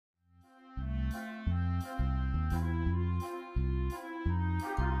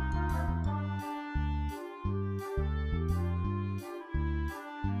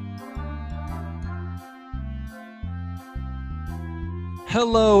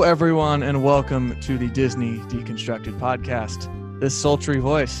Hello, everyone, and welcome to the Disney Deconstructed podcast. This sultry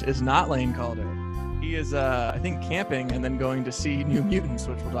voice is not Lane Calder. He is, I think, camping and then going to see New Mutants,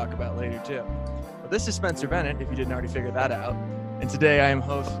 which we'll talk about later, too. But this is Spencer Bennett, if you didn't already figure that out. And today I am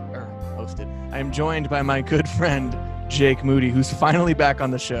hosted. I am joined by my good friend, Jake Moody, who's finally back on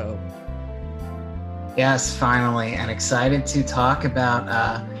the show. Yes, finally, and excited to talk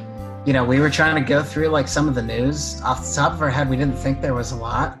about, we were trying to go through like some of the news. Off the top of our head, we didn't think there was a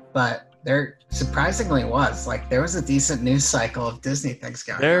lot, but there surprisingly was. Like, there was a decent news cycle of Disney things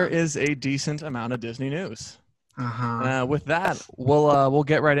going on. There is a decent amount of Disney news. Uh-huh. With that, we'll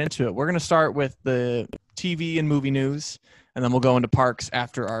get right into it. We're going to start with the TV and movie news, and then we'll go into parks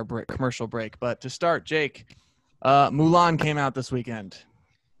after our commercial break. But to start, Jake, Mulan came out this weekend.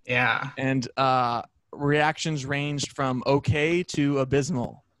 Yeah. And reactions ranged from okay to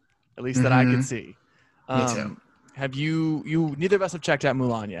abysmal, at least that I could see. Me too. Have you neither of us have checked out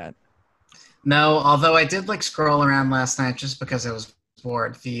Mulan yet? No, although I did like scroll around last night just because I was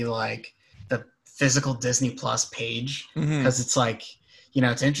bored, the physical Disney Plus page, because it's like,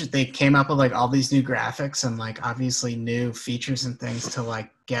 it's interesting. They came up with like all these new graphics and like obviously new features and things to like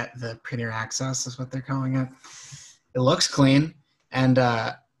get the premier access is what they're calling it. It looks clean. And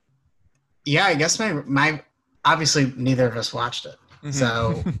yeah, I guess my obviously neither of us watched it.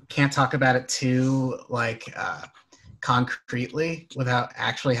 So can't talk about it too concretely without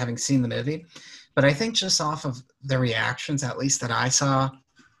actually having seen the movie. But I think just off of the reactions, at least that I saw,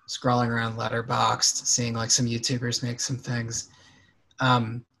 scrolling around Letterboxd, seeing like some YouTubers make some things,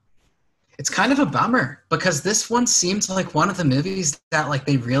 it's kind of a bummer because this one seems like one of the movies that like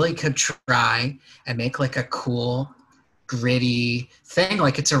they really could try and make like a cool, gritty thing.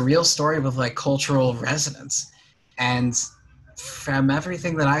 Like it's a real story with like cultural resonance. And from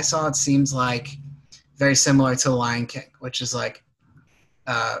everything that I saw, it seems like very similar to Lion King, which is like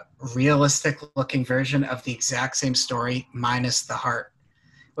a realistic looking version of the exact same story minus the heart,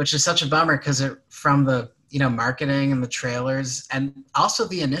 which is such a bummer because from the marketing and the trailers and also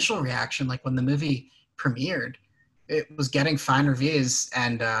the initial reaction, like when the movie premiered, it was getting fine reviews.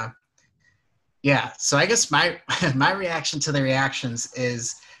 And so I guess my reaction to the reactions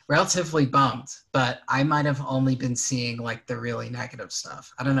is relatively bummed, but I might have only been seeing like the really negative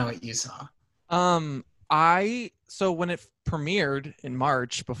stuff. I don't know what you saw. So when it premiered in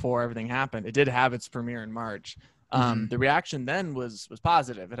March, before everything happened, it did have its premiere in March. The reaction then was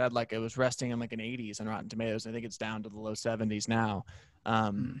positive. It was resting in like an 80s on Rotten Tomatoes. I think it's down to the low 70s now.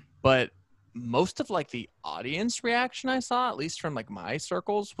 But most of like the audience reaction I saw, at least from like my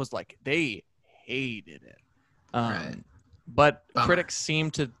circles, was like they hated it. Right. But Bummer. Critics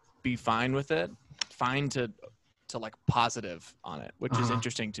seem to be fine with it, fine to like positive on it, which is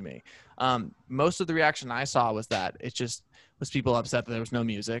interesting to me. Most of the reaction I saw was that it just was people upset that there was no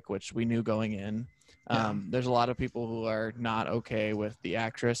music, which we knew going in. There's a lot of people who are not okay with the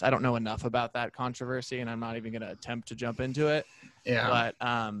actress. I don't know enough about that controversy, and I'm not even going to attempt to jump into it. Yeah. But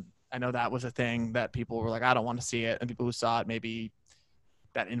I know that was a thing that people were like, I don't want to see it. And people who saw it, maybe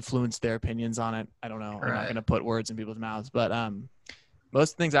that influenced their opinions on it. I don't know. Right. I'm not going to put words in people's mouths. But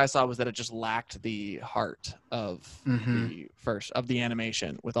most things I saw was that it just lacked the heart of the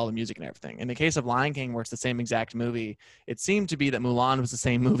animation with all the music and everything. In the case of Lion King, where it's the same exact movie, it seemed to be that Mulan was the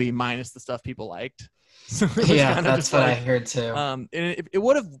same movie minus the stuff people liked. So that's what I heard too. And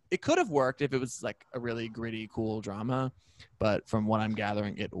it could have worked if it was like a really gritty, cool drama, but from what I'm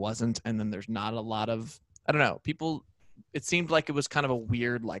gathering, it wasn't. And then there's not a lot of, I don't know, people. It seemed like it was kind of a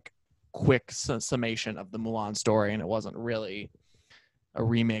weird, like, quick summation of the Mulan story, and it wasn't really a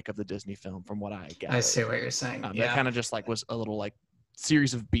remake of the Disney film, from what I gathered. I see what you're saying. That kind of just like was a little like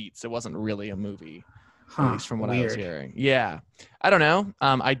series of beats. It wasn't really a movie, at least from what I was hearing. Yeah, I don't know.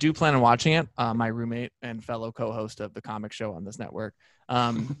 I do plan on watching it. My roommate and fellow co-host of the comic show on this network,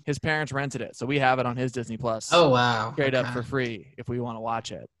 his parents rented it, so we have it on his Disney Plus. Oh wow! Straight up for free if we want to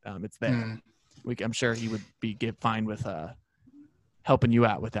watch it. It's there. I'm sure he would be fine with helping you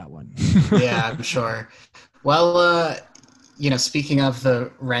out with that one. Yeah, I'm sure. Well, speaking of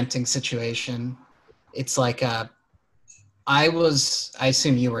the renting situation, it's like I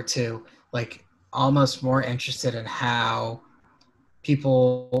assume you were too, like almost more interested in how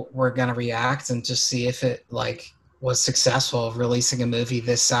people were going to react and just see if it like was successful releasing a movie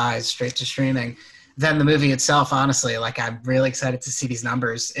this size straight to streaming than the movie itself. Honestly, like I'm really excited to see these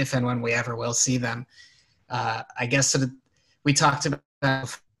numbers if and when we ever will see them. I guess we talked about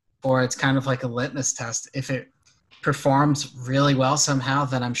before, it's kind of like a litmus test. If it performs really well somehow,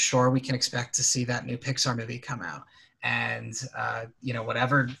 then I'm sure we can expect to see that new Pixar movie come out. And,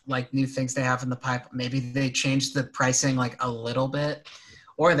 whatever like new things they have in the pipe, maybe they change the pricing like a little bit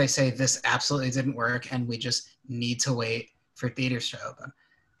or they say this absolutely didn't work and we just need to wait for theaters to open.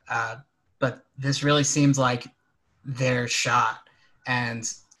 But this really seems like their shot. And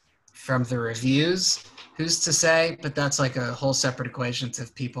from the reviews, who's to say? But that's like a whole separate equation to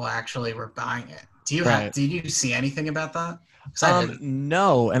if people actually were buying it. Did you see anything about that?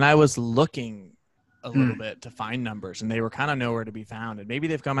 No, and I was looking a little bit to find numbers, and they were kind of nowhere to be found. And maybe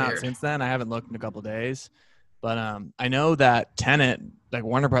they've come out since then. I haven't looked in a couple of days, but I know that Tenet, like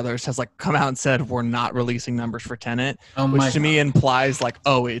Warner Brothers, has like come out and said we're not releasing numbers for Tenet, which to me implies like,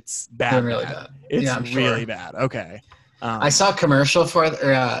 oh, it's bad. They're really bad. It's really bad. Okay. I saw a commercial for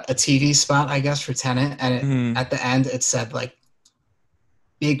a TV spot, I guess, for Tenet, and at the end it said like,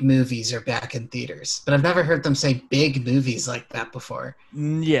 big movies are back in theaters. But I've never heard them say big movies like that before.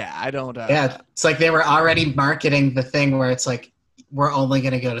 Yeah, I don't. It's like they were already marketing the thing where it's like, we're only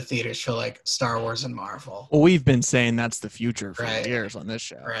going to go to theaters for like Star Wars and Marvel. Well, we've been saying that's the future for years on this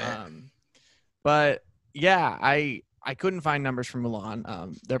show. Right. But yeah, I couldn't find numbers for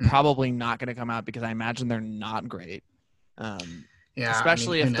Mulan. They're probably not going to come out because I imagine they're not great.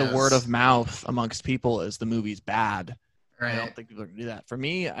 Especially if the word of mouth amongst people is the movie's bad. Right. I don't think people are going to do that. For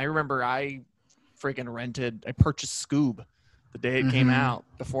me, I remember I purchased Scoob the day it came out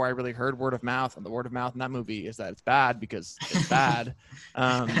before I really heard word of mouth. And the word of mouth in that movie is that it's bad because it's bad.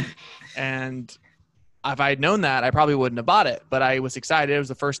 And if I had known that, I probably wouldn't have bought it. But I was excited. It was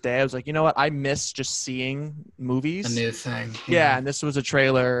the first day. I was like, you know what? I miss just seeing movies. A new thing. Yeah, and this was a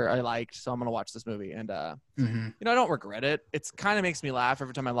trailer I liked, so I'm going to watch this movie. And, I don't regret it. It kind of makes me laugh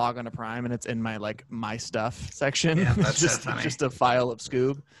every time I log on to Prime, and it's in my, like, my stuff section. Yeah, that's just a file of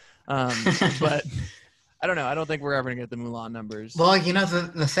Scoob. But I don't know. I don't think we're ever going to get the Mulan numbers. Well,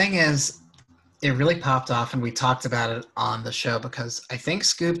 the thing is, it really popped off, and we talked about it on the show because I think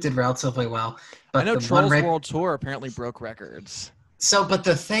Scoob did relatively well. But I know Trolls World Tour apparently broke records. So, but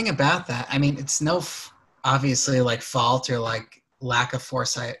the thing about that, I mean, it's no obviously like fault or like lack of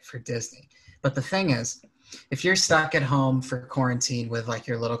foresight for Disney. But the thing is, if you're stuck at home for quarantine with like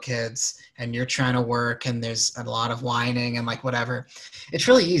your little kids and you're trying to work and there's a lot of whining and like whatever, it's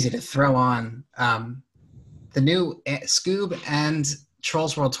really easy to throw on the new Scoob and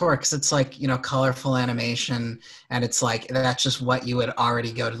Trolls World Tour because it's like, colorful animation and it's like that's just what you would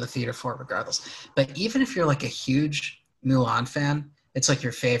already go to the theater for regardless. But even if you're like a huge Mulan fan, it's like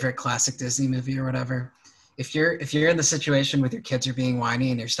your favorite classic Disney movie or whatever. If you're in the situation with your kids are being whiny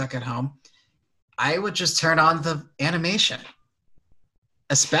and you're stuck at home, I would just turn on the animation,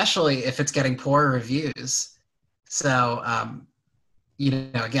 especially if it's getting poor reviews. So,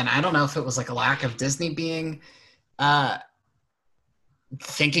 again, I don't know if it was like a lack of Disney being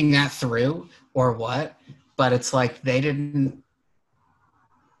thinking that through or what, but it's like they didn't.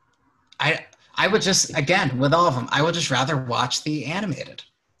 I would just, again, with all of them, I would just rather watch the animated.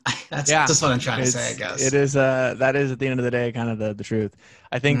 That's just what I'm trying to say, I guess. It is that is at the end of the day kind of the truth.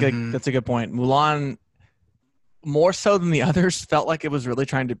 I think that's a good point. Mulan, more so than the others, felt like it was really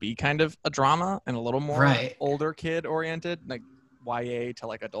trying to be kind of a drama and a little more older kid oriented, like YA to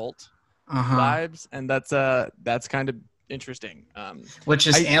like adult vibes, and that's kind of interesting. Which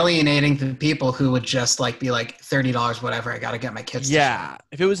is alienating the people who would just like be like $30, whatever. I got to get my kids. Yeah,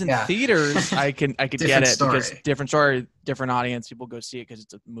 if it was in theaters, I could get it because different story, different audience. People go see it because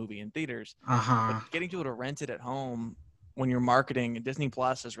it's a movie in theaters. But getting people to rent it at home when you're marketing, and Disney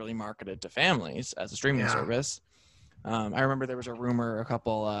Plus is really marketed to families as a streaming service. I remember there was a rumor a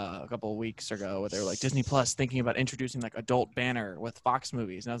couple of weeks ago where they were like Disney Plus thinking about introducing like adult banner with Fox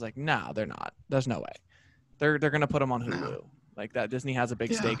movies, and I was like, no, they're not. There's no way. They're gonna put them on Hulu like that. Disney has a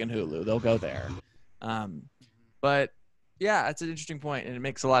big stake in Hulu. They'll go there. But yeah, it's an interesting point, and it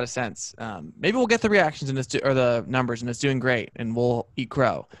makes a lot of sense. Maybe we'll get the reactions in this or the numbers, and it's doing great, and we'll eat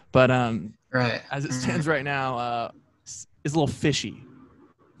crow. But as it stands right now, it's a little fishy.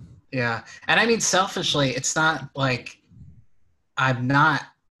 Yeah, and I mean, selfishly, it's not like I'm not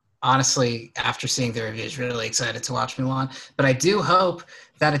honestly, after seeing the reviews, really excited to watch Mulan. But I do hope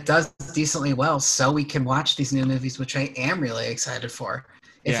that it does decently well so we can watch these new movies, which I am really excited for.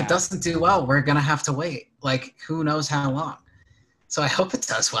 If it doesn't do well, we're going to have to wait. Like, who knows how long. So I hope it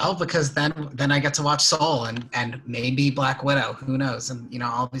does well because then I get to watch Soul and maybe Black Widow. Who knows? And,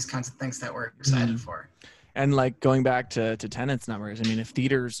 all these kinds of things that we're excited for. And, like, going back to Tenet's numbers, I mean, if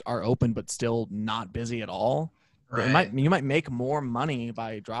theaters are open but still not busy at all, you might make more money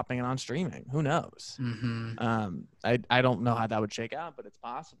by dropping it on streaming. Who knows? I don't know how that would shake out, but it's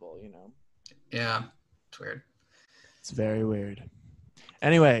possible, Yeah, it's weird. It's very weird.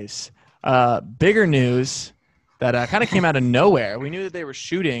 Anyways, bigger news that kind of came out of nowhere. We knew that they were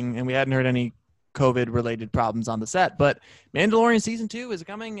shooting, and we hadn't heard any COVID-related problems on the set. But Mandalorian Season 2 is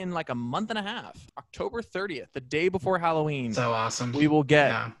coming in like a month and a half, October 30th, the day before Halloween. So awesome. We will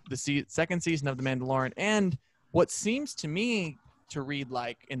get the second season of The Mandalorian. And what seems to me to read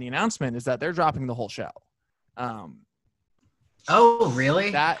like in the announcement is that they're dropping the whole show. Oh,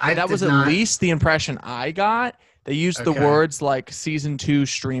 really? That was at least the impression I got. They used the words like season 2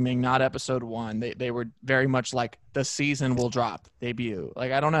 streaming, not episode 1. They were very much like the season will drop, debut.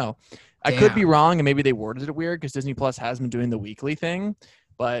 Like, I don't know. I could be wrong, and maybe they worded it weird because Disney Plus has been doing the weekly thing,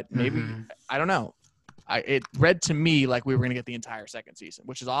 but maybe I don't know. It read to me like we were going to get the entire second season,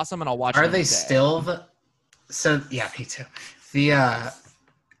 which is awesome, and I'll watch it. Are they still So yeah, me too.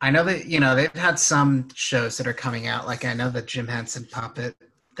 I know that they've had some shows that are coming out. Like I know the Jim Henson puppet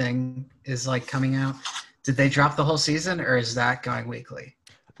thing is like coming out. Did they drop the whole season, or is that going weekly?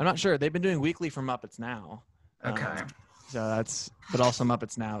 I'm not sure. They've been doing weekly for Muppets Now. Okay. But also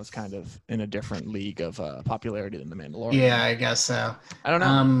Muppets Now is kind of in a different league of popularity than The Mandalorian. Yeah, I guess so. I don't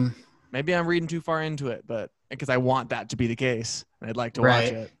know. Maybe I'm reading too far into it, but because I want that to be the case, I'd like to watch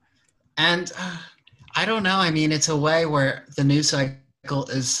it. And I don't know. I mean, it's a way where the news cycle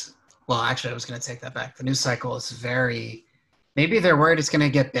is. Well, actually, I was going to take that back. The news cycle is very. Maybe they're worried it's going to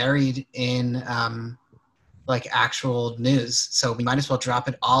get buried in. Like actual news, so we might as well drop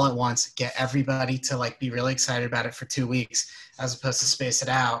it all at once, get everybody to like be really excited about it for 2 weeks, as opposed to space it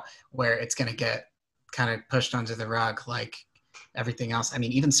out where it's going to get kind of pushed under the rug like everything else. I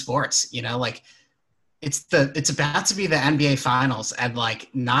mean, even sports, like it's about to be the NBA finals, and like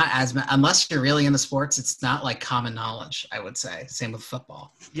not as unless you're really into sports, it's not like common knowledge, I would say. Same with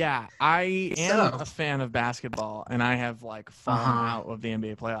football. Yeah, I am a fan of basketball, and I have like fallen out of the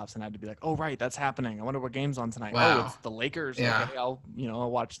NBA playoffs, and I had to be like, oh right, that's happening. I wonder what game's on tonight. Wow. Oh, it's the Lakers. Yeah. Okay,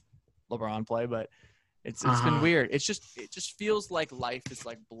 I'll watch LeBron play, but it's been weird. It just feels like life is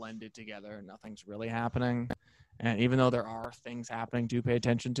like blended together and nothing's really happening. And even though there are things happening to pay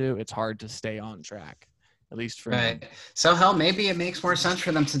attention to, it's hard to stay on track. At least for me. So hell, maybe it makes more sense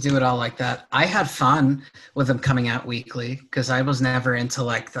for them to do it all like that. I had fun with them coming out weekly because I was never into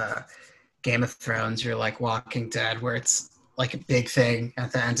like the Game of Thrones or like Walking Dead, where it's like a big thing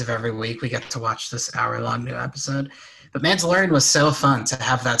at the end of every week. We get to watch this hour-long new episode. But Mandalorian was so fun to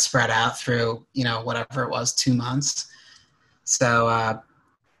have that spread out through, whatever it was, 2 months. So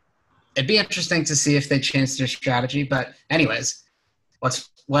it'd be interesting to see if they changed their strategy. But anyways,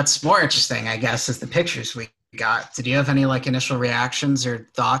 What's more interesting, I guess, is the pictures we got. Did you have any like initial reactions or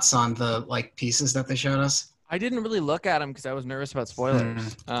thoughts on the like pieces that they showed us? I didn't really look at them because I was nervous about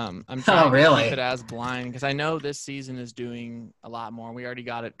spoilers. I'm trying to keep it as blind because I know this season is doing a lot more. We already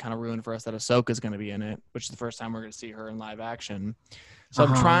got it kind of ruined for us that Ahsoka's going to be in it, which is the first time we're going to see her in live action. So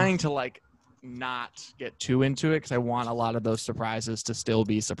I'm trying to like not get too into it because I want a lot of those surprises to still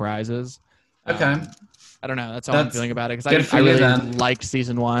be surprises. Okay. I don't know. That's how I'm feeling about it because I really liked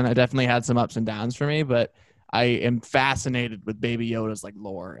season 1. I definitely had some ups and downs for me, but I am fascinated with Baby Yoda's like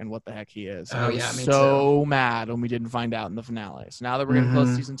lore and what the heck he is. I was so mad when we didn't find out in the finale. So now that we're getting close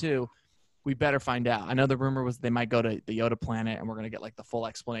to season 2, we better find out. I know the rumor was they might go to the Yoda planet and we're going to get like the full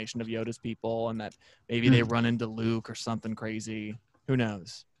explanation of Yoda's people and that maybe they run into Luke or something crazy. Who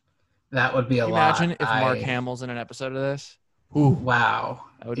knows? That would be a lot. Imagine if Mark Hamill's in an episode of this. Ooh, wow.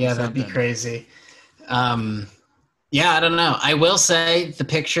 That'd be crazy. I don't know. I will say the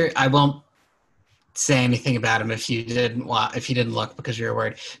picture. I won't say anything about him if you didn't look because you're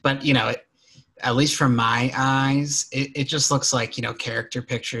worried. But at least from my eyes, it just looks like character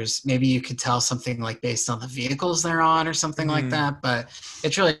pictures. Maybe you could tell something like based on the vehicles they're on or something like that. But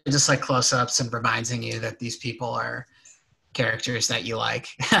it's really just like close-ups and reminding you that these people are characters that you like,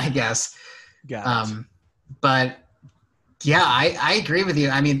 I guess. But. Yeah, I agree with you.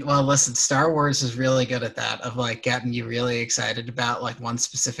 I mean, well, listen, Star Wars is really good at that, of like getting you really excited about like one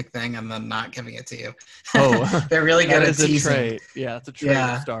specific thing and then not giving it to you. Oh, they're really good at teasing. Trait. Yeah, that's a trait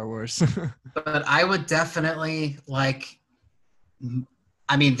of Star Wars. But I would definitely like.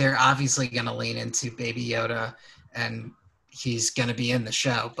 I mean, they're obviously going to lean into Baby Yoda, and he's going to be in the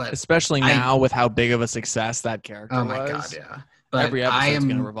show. But especially now with how big of a success that character was. Oh my god, yeah. But every episode's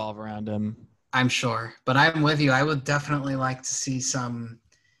going to revolve around him. I'm sure, but I'm with you. I would definitely like to see some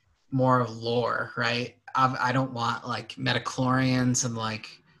more lore, right? I don't want like metachlorians and like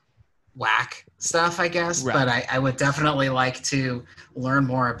whack stuff, I guess, but I would definitely like to learn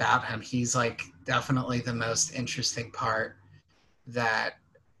more about him. He's like definitely the most interesting part. That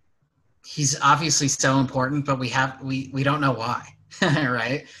he's obviously so important, but we don't know why,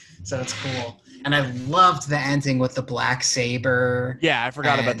 right? So it's cool. And I loved the ending with the black saber. Yeah, I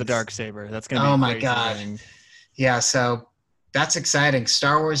forgot about the dark saber. That's gonna be my god. Thing. Yeah, so That's exciting.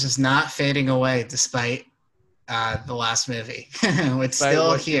 Star Wars is not fading away despite the last movie. It's By still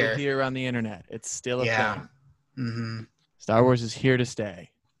what you here. hear on the internet, it's still a Yeah. thing. Mm-hmm. Star Wars is here to stay.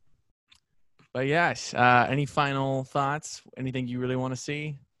 But yes, any final thoughts? Anything you really want to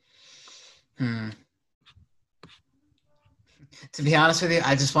see? To be honest with you,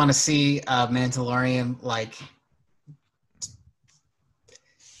 I just want to see a Mandalorian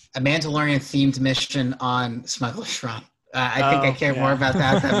themed mission on Smuggler's Run. I think I care more about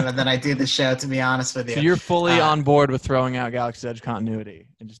that than I do the show, to be honest with you. So you're fully on board with throwing out Galaxy's Edge continuity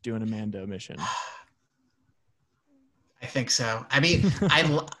and just doing a Mando mission. I think so. I mean,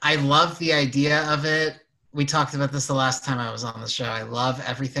 I love the idea of it. We talked about this the last time I was on the show. I love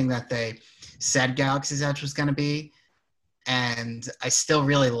everything that they said Galaxy's Edge was going to be. And I still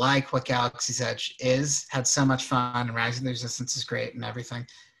really like what Galaxy's Edge is. Had so much fun, and Rise of the Resistance is great and everything.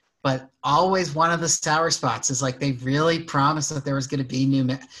 But always one of the sour spots is like they really promised that there was going to be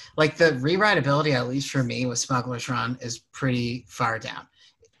new. Like the rewritability, at least for me, with Smuggler's Run is pretty far down.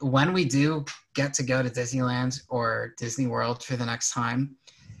 When we do get to go to Disneyland or Disney World for the next time,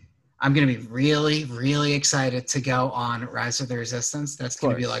 I'm going to be really, really excited to go on Rise of the Resistance. That's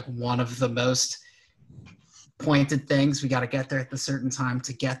going to be like one of the most pointed things. We got to get there at the certain time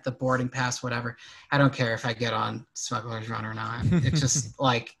to get the boarding pass, whatever. I don't care if I get on Smuggler's Run or not. It's just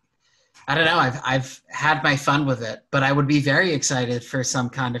like, I don't know. I've had my fun with it, but I would be very excited for some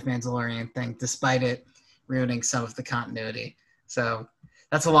kind of Mandalorian thing, despite it ruining some of the continuity. So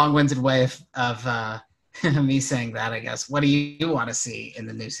that's a long-winded way of me saying that, I guess. What do you want to see in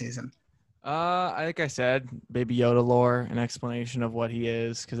the new season? Like I said, Baby Yoda lore, an explanation of what he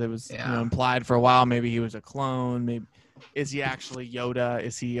is, because it was implied for a while. Maybe he was a clone. Maybe is he actually Yoda?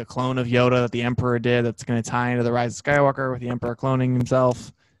 Is he a clone of Yoda that the Emperor did? That's going to tie into the Rise of Skywalker with the Emperor cloning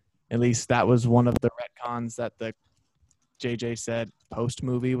himself. At least that was one of the retcons that the JJ said post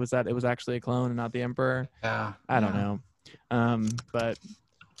movie was that it was actually a clone and not the Emperor. Yeah, I don't know, but.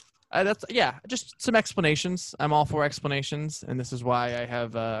 That's just some explanations. I'm all for explanations, and this is why I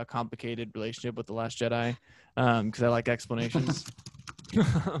have a complicated relationship with The Last Jedi, because I like explanations.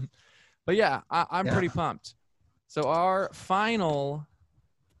 But yeah, I'm pretty pumped. So our final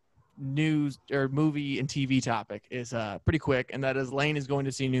news or movie and TV topic is pretty quick, and that is Lane is going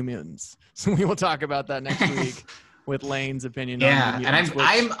to see New Mutants. So we will talk about that next week. With Lane's opinion on New Mutants, and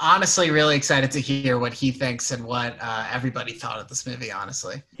I'm honestly really excited to hear what he thinks and what everybody thought of this movie,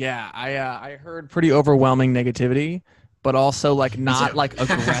 honestly. Yeah, I heard pretty overwhelming negativity, but also like not like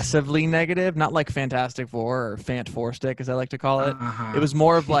aggressively negative, not like Fantastic Four or Fant Four Stick, as I like to call it. It was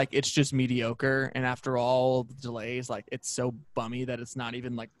more of like it's just mediocre, and after all the delays, like it's so bummy that it's not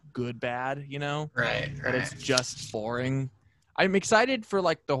even like good bad, you know? Right. That it's just boring. I'm excited for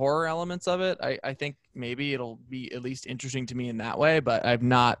like the horror elements of it. I think maybe it'll be at least interesting to me in that way, but I've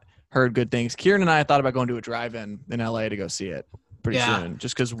not heard good things. Kieran and I thought about going to a drive-in in LA to go see it pretty soon,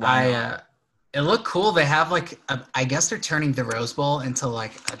 just because it looked cool. They have like I guess they're turning the Rose Bowl into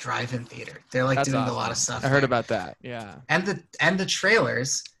like a drive-in theater. They're like doing a lot of stuff. I heard about that. Yeah. And the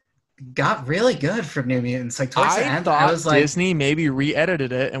trailers got really good from New Mutants. Like towards the end, I was like Disney maybe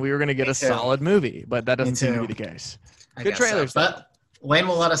re-edited it and we were going to get a solid movie, but that doesn't seem to be the case. Good trailers, but Lane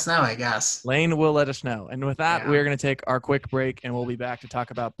will let us know, I guess. Lane will let us know. And with that, we're going to take our quick break, and we'll be back to talk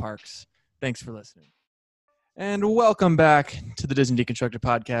about parks. Thanks for listening. And welcome back to the Disney Deconstructed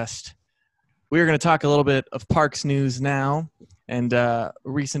podcast. We're going to talk a little bit of parks news now. And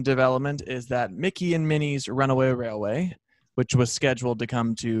recent development is that Mickey and Minnie's Runaway Railway, which was scheduled to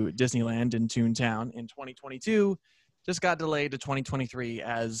come to Disneyland in Toontown in 2022, just got delayed to 2023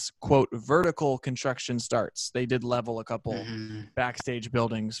 as, quote, vertical construction starts. They did level a couple backstage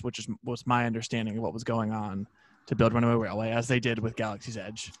buildings, which was my understanding of what was going on to build Runaway Railway, as they did with Galaxy's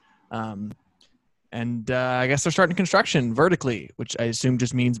Edge. And I guess they're starting construction vertically, which I assume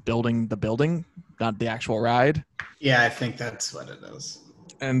just means building the building, not the actual ride. Yeah, I think that's what it is.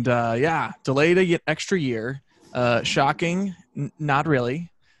 And delayed an extra year. Shocking, not really.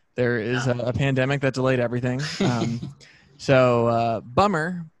 There is a pandemic that delayed everything. So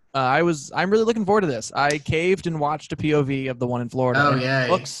bummer. I'm really looking forward to this. I caved and watched a POV of the one in Florida. Oh, yeah.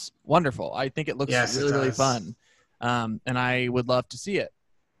 It looks wonderful. I think it looks really fun. And I would love to see it.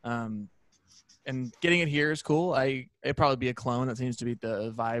 And getting it here is cool. It'd probably be a clone. That seems to be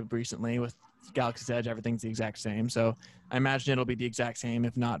the vibe recently with Galaxy's Edge. Everything's the exact same. So I imagine it'll be the exact same,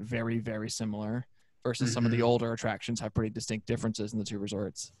 if not very, very similar, versus some of the older attractions have pretty distinct differences in the two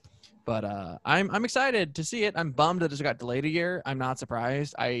resorts. But I'm excited to see it. I'm bummed that it got delayed a year. I'm not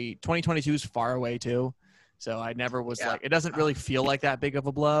surprised. 2022 is far away too. So I never was Yeah. like, it doesn't really feel like that big of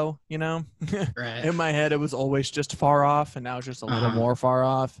a blow, you know? Right. In my head, it was always just far off, and now it's just a little more far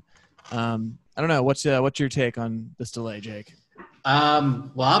off. I don't know. What's your take on this delay, Jake?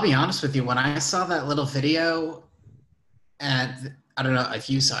 Well, I'll be honest with you. When I saw that little video, and I don't know if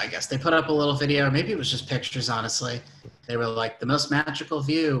you saw, I guess they put up a little video, or maybe it was just pictures, honestly. They were like the most magical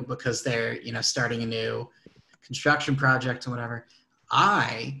view because they're, starting a new construction project or whatever.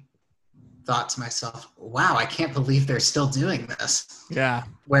 I thought to myself, wow, I can't believe they're still doing this. Yeah.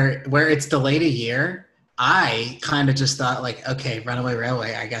 Where it's delayed a year, I kind of just thought like, okay, Runaway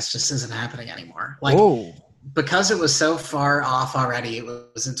Railway, I guess just isn't happening anymore. Like, because it was so far off already, it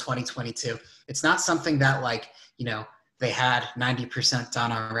was in 2022. It's not something that like, they had 90%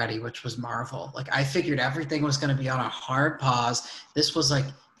 done already, which was Marvel. Like, I figured everything was going to be on a hard pause. This was like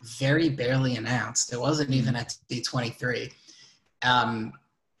very barely announced. It wasn't even at D23.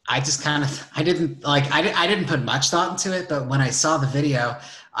 I just kind of, I didn't put much thought into it, but when I saw the video,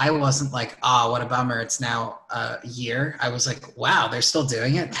 I wasn't like, oh, what a bummer. It's now a year. I was like, wow, they're still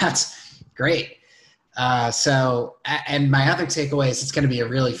doing it. That's great. And my other takeaway is it's going to be a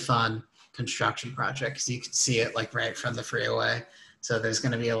really fun construction project because you can see it like right from the freeway. So there's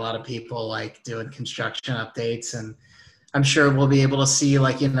going to be a lot of people like doing construction updates, and I'm sure we'll be able to see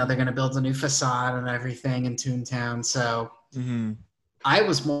like, they're going to build a new facade and everything in Toontown. So I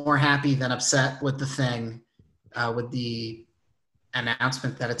was more happy than upset with the thing, with the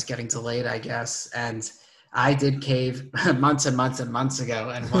announcement that it's getting delayed, I guess. And I did cave months and months and months ago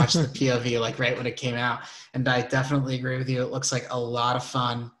and watched the POV like right when it came out. And I definitely agree with you. It looks like a lot of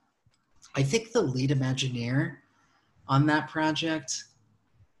fun. I think the lead Imagineer on that project,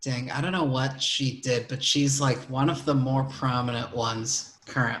 dang, I don't know what she did, but she's like one of the more prominent ones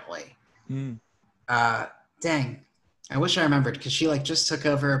currently. Dang. I wish I remembered because she like just took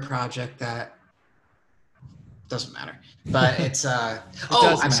over a project that doesn't matter. But it's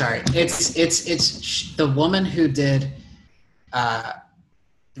sorry. It's the woman who did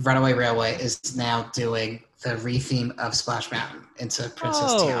Runaway Railway is now doing the retheme of Splash Mountain into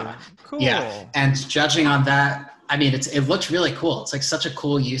Princess Tiana. Cool. Yeah, and judging on that, I mean, it looks really cool. It's like such a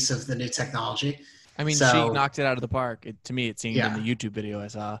cool use of the new technology. I mean, she knocked it out of the park. To me, it seemed in the YouTube video I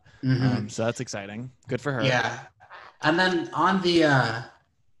saw. So that's exciting. Good for her. Yeah. And then on the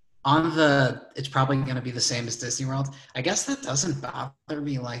it's probably going to be the same as Disney World. I guess that doesn't bother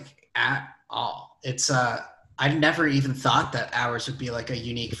me like at all. It's I never even thought that ours would be like a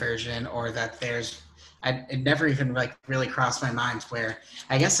unique version, or that it never even like really crossed my mind, where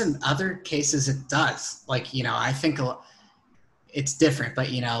I guess in other cases it does. Like, I think it's different,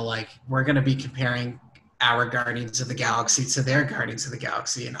 but like we're going to be comparing our Guardians of the Galaxy to their Guardians of the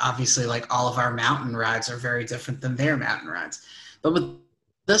Galaxy. And obviously like all of our mountain rides are very different than their mountain rides. But with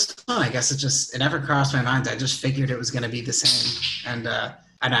this one, I guess it never crossed my mind. I just figured it was going to be the same. And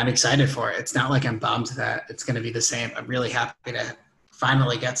I'm excited for it. It's not like I'm bummed that it's going to be the same. I'm really happy to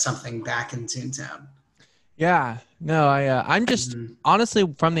finally get something back in Toontown. Yeah, no, I'm just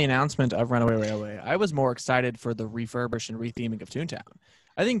honestly, from the announcement of Runaway Railway, I was more excited for the refurbish and retheming of Toontown.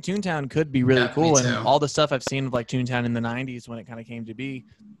 I think Toontown could be really cool, and all the stuff I've seen of like Toontown in the 90s when it kind of came to be,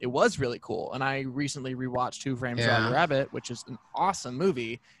 it was really cool. And I recently rewatched Who Framed Roger Rabbit, which is an awesome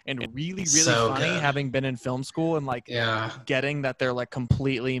movie and really, really so funny, good. Having been in film school and like getting that they're like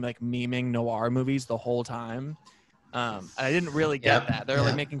completely like memeing noir movies the whole time. And I didn't really get that. They're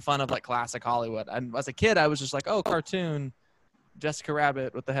like making fun of like classic Hollywood. And as a kid, I was just like, oh, cartoon, Jessica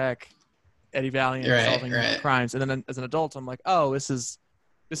Rabbit, what the heck? Eddie Valiant solving crimes. And then as an adult, I'm like, oh, this is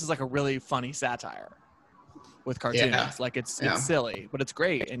like a really funny satire with cartoons. Like it's silly, but it's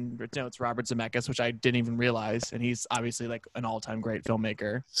great. And it's Robert Zemeckis, which I didn't even realize. And he's obviously like an all-time great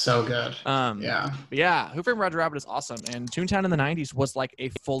filmmaker. So good. But yeah, Who Framed Roger Rabbit is awesome. And Toontown in the 90s was like a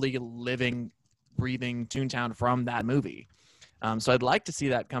fully living, breathing Toontown from that movie. So I'd like to see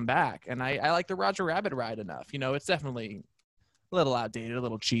that come back. And I like the Roger Rabbit ride enough. It's definitely a little outdated, a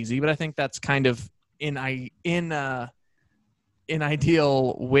little cheesy, but I think that's kind of in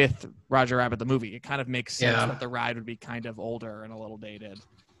ideal with Roger Rabbit the movie. It kind of makes sense that the ride would be kind of older and a little dated,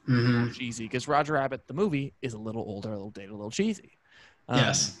 a little cheesy, because Roger Rabbit the movie is a little older, a little dated, a little cheesy.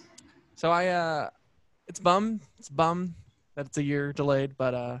 So it's bummed that it's a year delayed,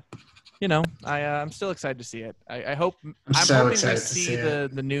 but I'm still excited to see it. I'm hoping we see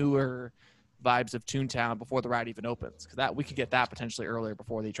the newer vibes of Toontown before the ride even opens, because that we could get that potentially earlier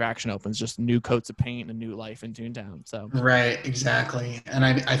before the attraction opens, just new coats of paint and new life in Toontown. So exactly. And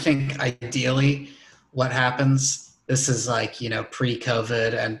I think ideally what happens, this is like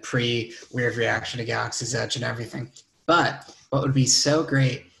pre-COVID and pre-weird reaction to Galaxy's Edge and everything, but what would be so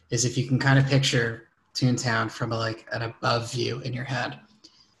great is if you can kind of picture Toontown from an above view in your head.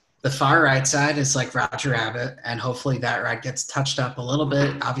 The far right side is like Roger Rabbit, and hopefully that ride gets touched up a little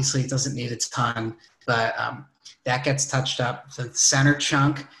bit. Obviously, it doesn't need a ton, but that gets touched up. The center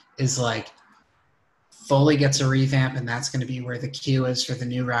chunk is like fully gets a revamp, and that's going to be where the queue is for the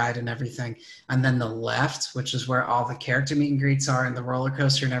new ride and everything. And then the left, which is where all the character meet and greets are and the roller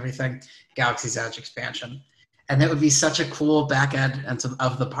coaster and everything, Galaxy's Edge expansion. And that would be such a cool back end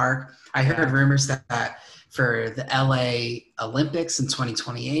of the park. I heard rumors that for the LA Olympics in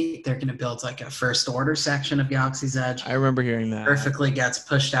 2028, they're going to build like a first order section of Galaxy's Edge. I remember hearing that. Perfectly gets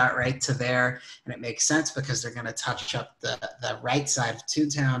pushed out right to there. And it makes sense because they're going to touch up the right side of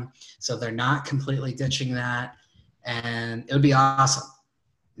Toontown. So they're not completely ditching that. And it would be awesome.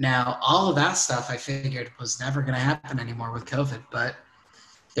 Now, all of that stuff I figured was never going to happen anymore with COVID, but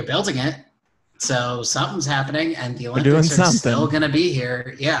they're building it. So something's happening, and the Olympics are still going to be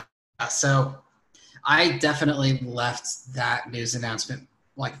here. Yeah. So I definitely left that news announcement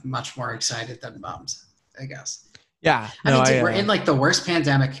like much more excited than bummed, I guess. Yeah. No, I mean, we're in like the worst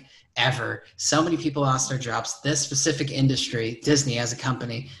pandemic ever. So many people lost their jobs. This specific industry, Disney as a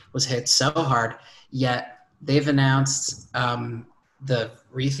company, was hit so hard, yet they've announced the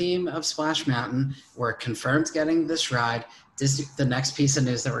retheme of Splash Mountain. We're confirmed getting this ride. Disney, the next piece of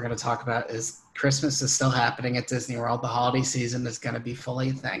news that we're going to talk about is Christmas is still happening at Disney World. The holiday season is going to be fully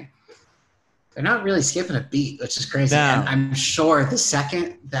a thing. They're not really skipping a beat, which is crazy. No. And I'm sure the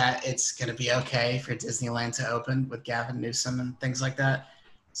second that it's going to be okay for Disneyland to open with Gavin Newsom and things like that,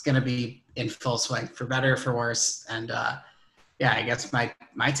 it's going to be in full swing, for better or for worse. And yeah, I guess my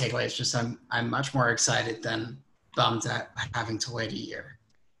takeaway is just I'm much more excited than bummed at having to wait a year.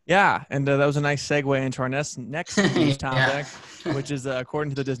 Yeah, and that was a nice segue into our next news topic, which is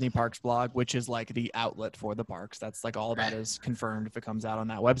according to the Disney Parks blog, which is like the outlet for the parks. That's like all that is confirmed if it comes out on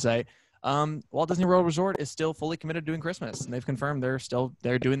that website. Walt Disney World Resort is still fully committed to doing Christmas, and they've confirmed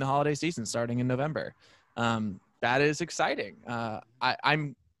they're doing the holiday season starting in November. That is exciting.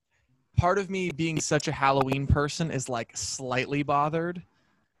 I'm part of me being such a Halloween person is like slightly bothered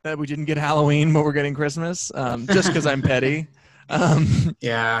that we didn't get Halloween, but we're getting Christmas, just because I'm petty.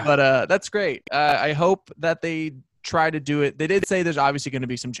 Yeah, but that's great. I hope that they try to do it. They did say there's obviously going to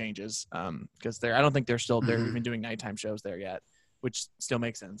be some changes because I don't think they're even doing nighttime shows there yet, which still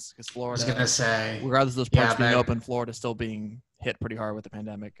makes sense because Florida, I was gonna say, regardless of those parks being open, Florida's still being hit pretty hard with the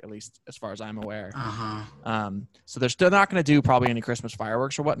pandemic, at least as far as I'm aware. So they're still not going to do probably any Christmas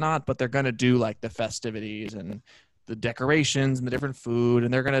fireworks or whatnot, but they're going to do like the festivities and the decorations and the different food,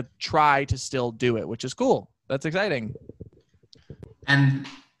 and they're going to try to still do it, which is cool. That's exciting. And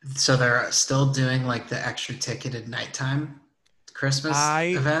so they're still doing like the extra ticketed nighttime Christmas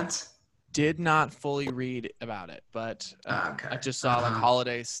event? Did not fully read about it, but I just saw like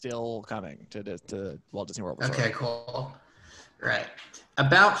holidays still coming to Walt Disney World Resort. Okay, cool. Right.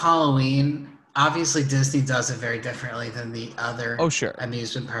 About Halloween, obviously Disney does it very differently than the other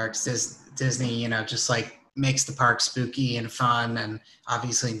amusement parks. Disney, just like makes the park spooky and fun, and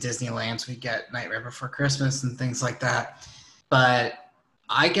obviously in Disneyland we get Nightmare Before Christmas and things like that. But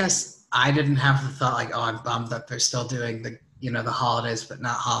I guess I didn't have the thought like, oh, I'm bummed that they're still doing the holidays but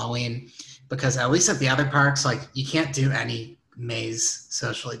not Halloween, because at least at the other parks, like you can't do any maze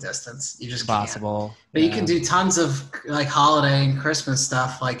socially distanced. You just possible. Can't. But you can do tons of like holiday and Christmas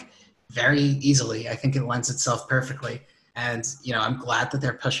stuff like very easily. I think it lends itself perfectly. And I'm glad that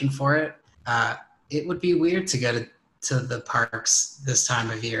they're pushing for it. It would be weird to go to the parks this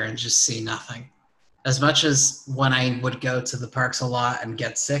time of year and just see nothing. As much as when I would go to the parks a lot and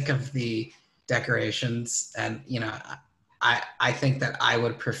get sick of the decorations, and I think that I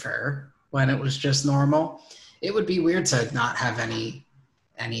would prefer when it was just normal. It would be weird to not have any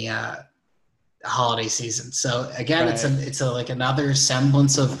holiday season. So again, it's like another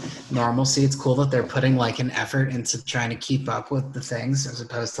semblance of normalcy. It's cool that they're putting like an effort into trying to keep up with the things as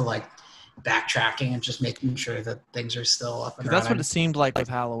opposed to like backtracking and just making sure that things are still up and running. That's what it seemed like with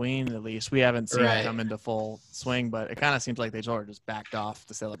Halloween, at least. We haven't seen it come into full swing, but it kind of seems like they sort of just backed off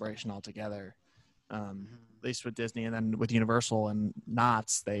the celebration altogether. At least with Disney, and then with Universal and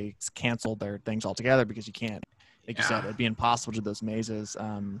Knott's, they canceled their things altogether because you can't, like you said, it'd be impossible to do those mazes.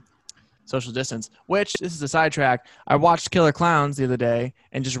 Social distance, which this is a sidetrack. I watched Killer Clowns the other day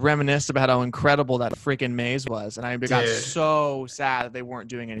and just reminisced about how incredible that freaking maze was. And I got so sad that they weren't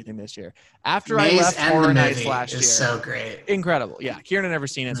doing anything this year. After I left Horror Nights last year. So great. Incredible. Yeah. Kieran had never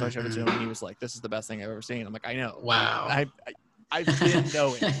seen it, so I showed it to him and he was like, this is the best thing I've ever seen. I'm like, I know. Wow. I didn't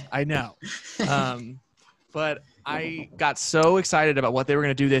know it. I know. But I got so excited about what they were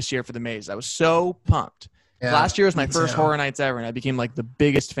going to do this year for the maze. I was so pumped. Yeah, last year was my first Horror Nights ever, and I became like the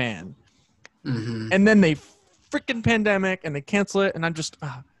biggest fan. And then they freaking pandemic and they cancel it. And I'm just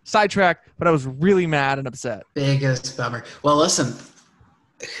sidetracked, but I was really mad and upset. Biggest bummer. Well, listen,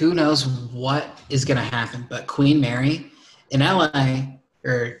 who knows what is going to happen, but Queen Mary in LA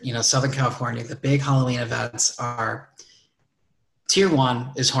or, Southern California, the big Halloween events are Tier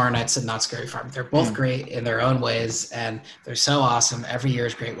 1 is Horror Nights at Knott's Scary Farm. They're both great in their own ways, and they're so awesome. Every year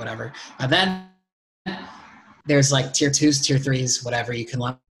is great, whatever. And then there's like Tier 2s, Tier 3s, whatever. You can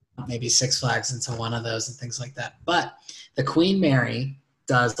lump maybe Six Flags into one of those and things like that. But the Queen Mary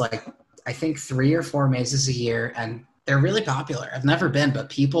does like, I think 3 or 4 mazes a year, and they're really popular. I've never been, but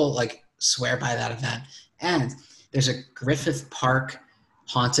people like swear by that event. And there's a Griffith Park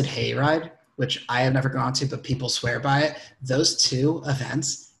haunted hayride, which I have never gone to, but people swear by it. Those 2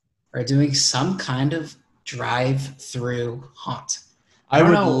 events are doing some kind of drive-through haunt. I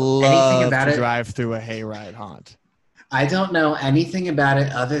would love to drive through a hayride haunt. I don't know anything about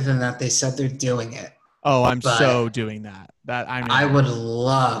it other than that they said they're doing it. Oh, I'm so doing that. I would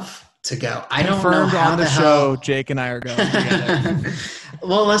love to go. I don't know Confirmed how on the show, Jake and I are going together.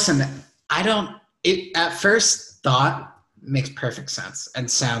 Well, listen, at first thought makes perfect sense and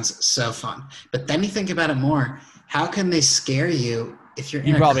sounds so fun. But then you think about it more. How can they scare you if you're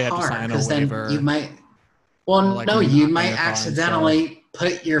in a car? You probably have to sign a waiver. Then you might, you might accidentally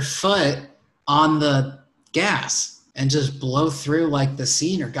put your foot on the gas and just blow through like the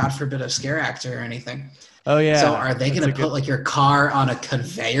scene, or God forbid a scare actor or anything. Oh yeah. So are they going to put like your car on a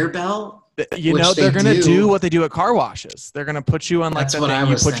conveyor belt? They're going to do what they do at car washes. They're going to put you on like that thing.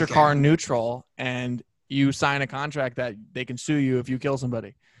 You put your car in neutral and you sign a contract that they can sue you if you kill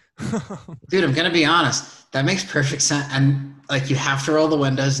somebody. Dude, I'm going to be honest. That makes perfect sense. And like you have to roll the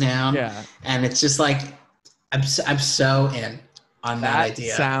windows down. Yeah. And it's just like, I'm so in on that idea.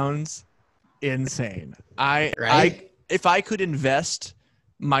 That sounds insane. If I could invest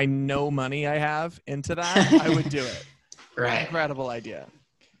my no money I have into that, I would do it. Right. Incredible idea.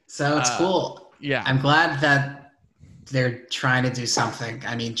 So it's cool. Yeah. I'm glad that they're trying to do something.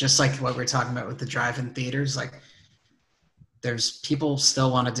 I mean, just like what we're talking about with the drive-in theaters, like there's people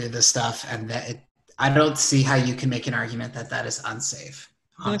still want to do this stuff, and I don't see how you can make an argument that is unsafe.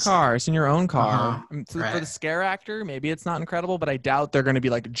 In a car, it's in your own car. For the scare actor, maybe it's not incredible, but I doubt they're going to be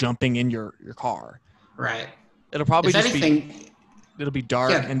like jumping in your car. Right. It'll probably it'll be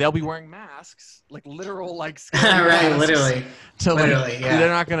dark, and they'll be wearing masks, like literal like scary right, masks literally, yeah. They're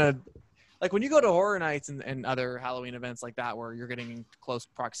not gonna like when you go to horror nights and other Halloween events like that where you're getting in close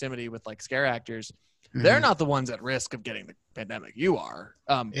proximity with like scare actors. They're not the ones at risk of getting the pandemic. You are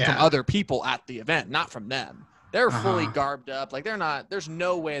from other people at the event, not from them. They're fully garbed up. Like there's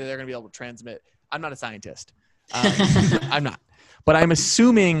no way that they're going to be able to transmit. I'm not a scientist. I'm not. But I'm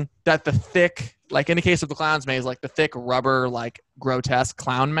assuming that the thick, like in the case of the clown's maze, like the thick rubber, like grotesque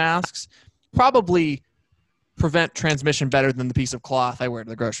clown masks probably prevent transmission better than the piece of cloth I wear to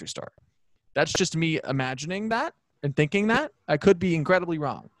the grocery store. That's just me imagining that and thinking that. I could be incredibly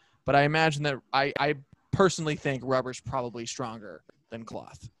wrong. But I imagine that I personally think rubber's probably stronger than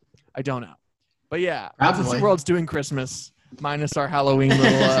cloth. I don't know. But yeah, the world's doing Christmas minus our Halloween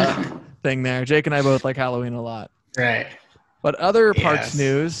little thing there. Jake and I both like Halloween a lot. Right. But other parks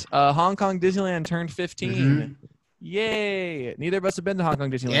news, Hong Kong Disneyland turned 15. Yay. Neither of us have been to Hong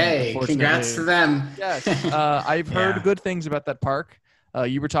Kong Disneyland. Yay. Congrats to them. Yes. I've heard good things about that park.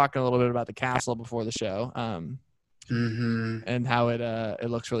 You were talking a little bit about the castle before the show. And how it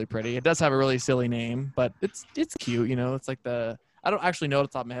looks really pretty. It does have a really silly name, but it's cute. It's like I don't actually know off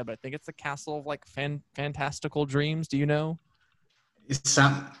the top of my head, but I think it's the Castle of like Fantastical Dreams. Do you know? It's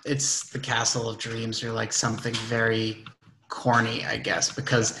the Castle of Dreams, or like something very corny, I guess,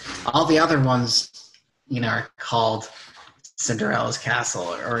 because all the other ones, are called Cinderella's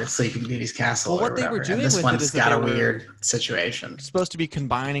Castle or Sleeping Beauty's Castle. Well, what they were doing and this with one's got a weird situation. It's supposed to be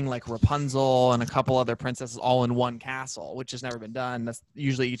combining like Rapunzel and a couple other princesses all in one castle, which has never been done. That's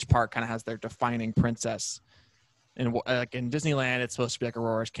usually each park kind of has their defining princess. And like in Disneyland, it's supposed to be like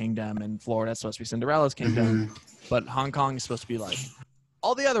Aurora's Kingdom, and Florida, it's supposed to be Cinderella's Kingdom, but Hong Kong is supposed to be like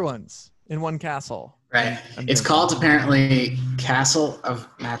all the other ones in one castle. Right. It's called apparently Castle of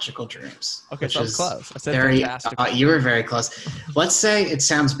Magical Dreams. Okay, so I was close. I said fantastic. You were very close. Let's say it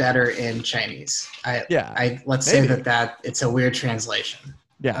sounds better in Chinese. Let's say that it's a weird translation.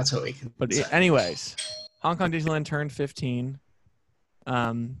 Yeah, that's what we can. But say. Anyways, Hong Kong Disneyland turned 15.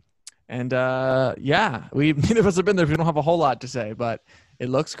 Neither of us have been there. We don't have a whole lot to say, but it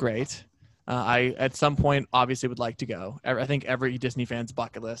looks great. I at some point obviously would like to go. I think every Disney fan's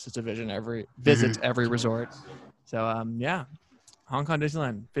bucket list is to visit every resort. So Hong Kong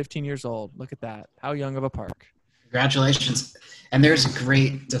Disneyland, 15 years old. Look at that. How young of a park. Congratulations. And there's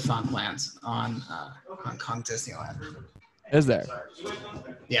great Defunctland on Hong Kong Disneyland. Is there?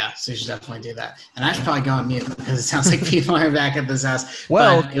 Yeah, so you should definitely do that. And I should probably go on mute because it sounds like people are back at this house.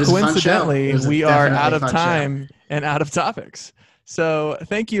 Well, it was a fun show. coincidentally, we are out of time and out of topics. So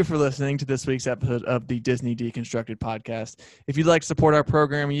thank you for listening to this week's episode of the Disney Deconstructed podcast. If you'd like to support our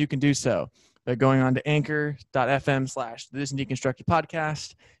programming, you can do so by going on to anchor.fm/Disney Deconstructed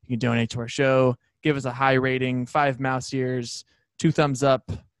podcast. You can donate to our show, give us a high rating, 5 mouse ears, 2 thumbs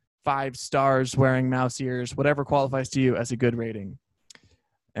up, 5 stars wearing mouse ears, whatever qualifies to you as a good rating.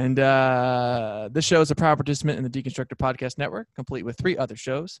 And this show is a proud participant in the Deconstructed Podcast Network, complete with 3 other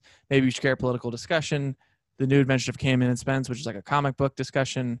shows. Maybe You Should Care Political Discussion, The New Adventures of Cayman and Spence, which is like a comic book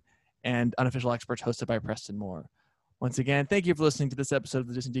discussion, and Unofficial Experts hosted by Preston Moore. Once again, thank you for listening to this episode of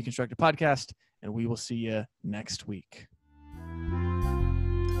the Disney Deconstructed Podcast, and we will see you next week.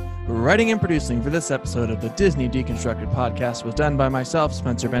 Writing and producing for this episode of the Disney Deconstructed Podcast was done by myself,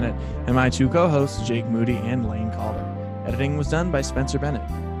 Spencer Bennett, and my 2 co-hosts, Jake Moody and Lane Calder. Editing was done by Spencer Bennett.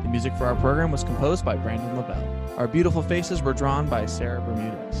 The music for our program was composed by Brandon LaBelle. Our beautiful faces were drawn by Sarah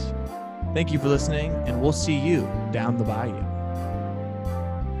Bermudez. Thank you for listening, and we'll see you down the bayou.